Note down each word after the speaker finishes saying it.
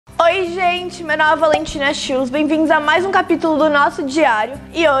Oi gente, meu nome é Valentina Schulz, bem-vindos a mais um capítulo do nosso diário.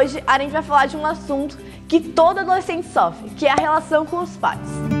 E hoje a gente vai falar de um assunto que todo adolescente sofre, que é a relação com os pais.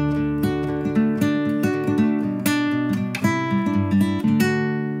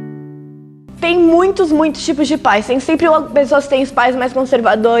 Tem muitos tipos de pais. Tem sempre pessoas que têm os pais mais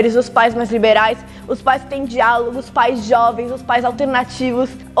conservadores, os pais mais liberais, os pais que têm diálogo, os pais jovens, os pais alternativos.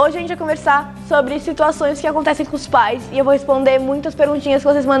 Hoje a gente vai conversar sobre situações que acontecem com os pais e eu vou responder muitas perguntinhas que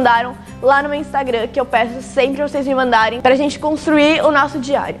vocês mandaram lá no meu Instagram, que eu peço sempre pra vocês me mandarem, pra gente construir o nosso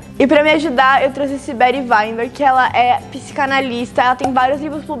diário. E pra me ajudar, eu trouxe a Sibeli Weinberg, que ela é psicanalista, ela tem vários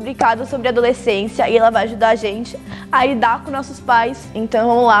livros publicados sobre adolescência e ela vai ajudar a gente a lidar com nossos pais. Então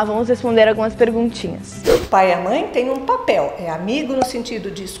vamos lá, vamos responder algumas perguntinhas. O pai e a mãe têm um papel, é amigo no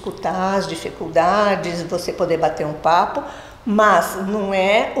sentido de escutar as dificuldades, você poder bater um papo, mas não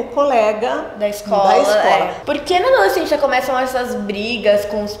é o colega da escola. Por que na adolescência começam essas brigas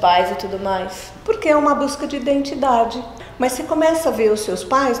com os pais e tudo mais? Porque é uma busca de identidade. Mas você começa a ver os seus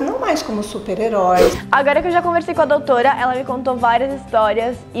pais não mais como super-heróis. Agora que eu já conversei com a doutora, ela me contou várias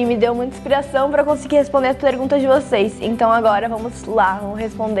histórias e me deu muita inspiração para conseguir responder as perguntas de vocês. Então agora vamos lá, vamos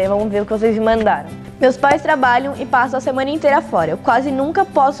responder, vamos ver o que vocês me mandaram. Meus pais trabalham e passam a semana inteira fora. Eu quase nunca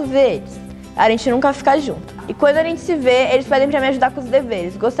posso ver eles. A gente nunca fica junto. E quando a gente se vê, eles pedem pra me ajudar com os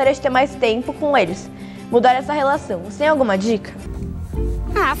deveres. Gostaria de ter mais tempo com eles. Mudar essa relação. Você tem alguma dica?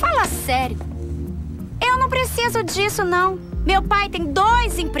 Ah, fala sério. Eu não preciso disso, não. Meu pai tem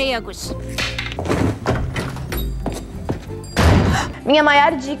 2 empregos. Minha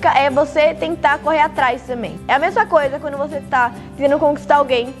maior dica é você tentar correr atrás também. É a mesma coisa quando você tá tentando conquistar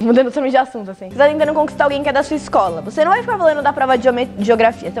alguém, mudando de assunto assim. Você tá tentando conquistar alguém que é da sua escola. Você não vai ficar falando da prova de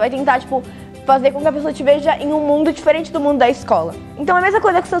geografia. Você vai tentar, fazer com que a pessoa te veja em um mundo diferente do mundo da escola. Então é a mesma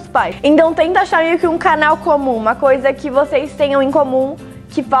coisa com seus pais. Então tenta achar meio que um canal comum, uma coisa que vocês tenham em comum,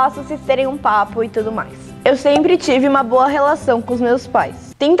 que faça vocês terem um papo e tudo mais. Eu sempre tive uma boa relação com os meus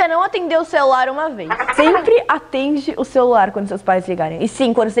pais. Tenta não atender o celular uma vez. Sempre atende o celular quando seus pais ligarem. E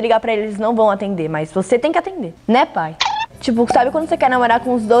sim, quando você ligar pra eles não vão atender, mas você tem que atender, né, pai? Sabe quando você quer namorar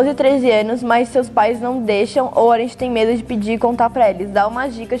com uns 12, 13 anos, mas seus pais não deixam ou a gente tem medo de pedir e contar pra eles? Dá uma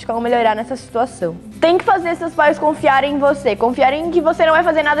dica de como melhorar nessa situação. Tem que fazer seus pais confiarem em você, confiarem que você não vai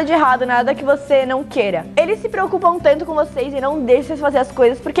fazer nada de errado, nada que você não queira. Eles se preocupam tanto com vocês e não deixam vocês fazer as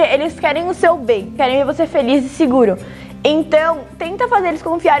coisas porque eles querem o seu bem, querem ver você feliz e seguro. Então, tenta fazer eles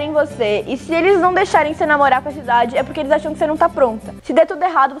confiarem em você. E se eles não deixarem você namorar com essa idade, é porque eles acham que você não tá pronta. Se der tudo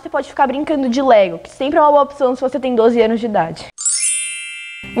errado, você pode ficar brincando de Lego, que sempre é uma boa opção se você tem 12 anos de idade.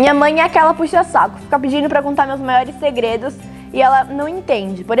 Minha mãe é aquela puxa-saco, fica pedindo pra contar meus maiores segredos e ela não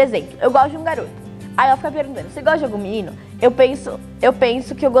entende. Por exemplo, eu gosto de um garoto. Aí ela fica perguntando, você gosta de algum menino? Eu penso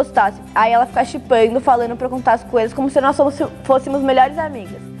que eu gostasse. Aí ela fica chipando, falando pra contar as coisas como se nós fôssemos melhores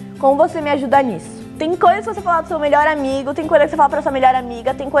amigas. Como você me ajuda nisso? Tem coisa que você fala pro seu melhor amigo, tem coisa que você fala pra sua melhor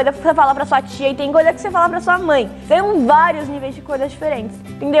amiga, tem coisa que você fala pra sua tia e tem coisa que você fala pra sua mãe. Tem vários níveis de coisas diferentes,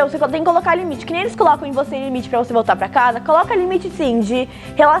 entendeu? Você tem que colocar limite, que nem eles colocam em você limite pra você voltar pra casa, coloca limite sim, de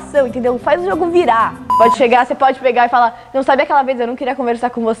relação, entendeu? Faz o jogo virar. Pode chegar, você pode pegar e falar, não, sabe aquela vez eu não queria conversar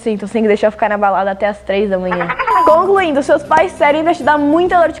com você, então você tem que deixar eu ficar na balada até as 3 da manhã. Concluindo, seus pais servem pra te dar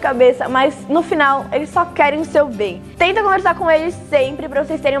muita dor de cabeça, mas no final, eles só querem o seu bem. Tenta conversar com eles sempre pra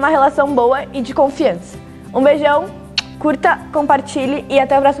vocês terem uma relação boa e de confiança. Um beijão, curta, compartilhe e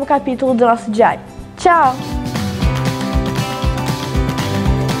até o próximo capítulo do nosso diário. Tchau!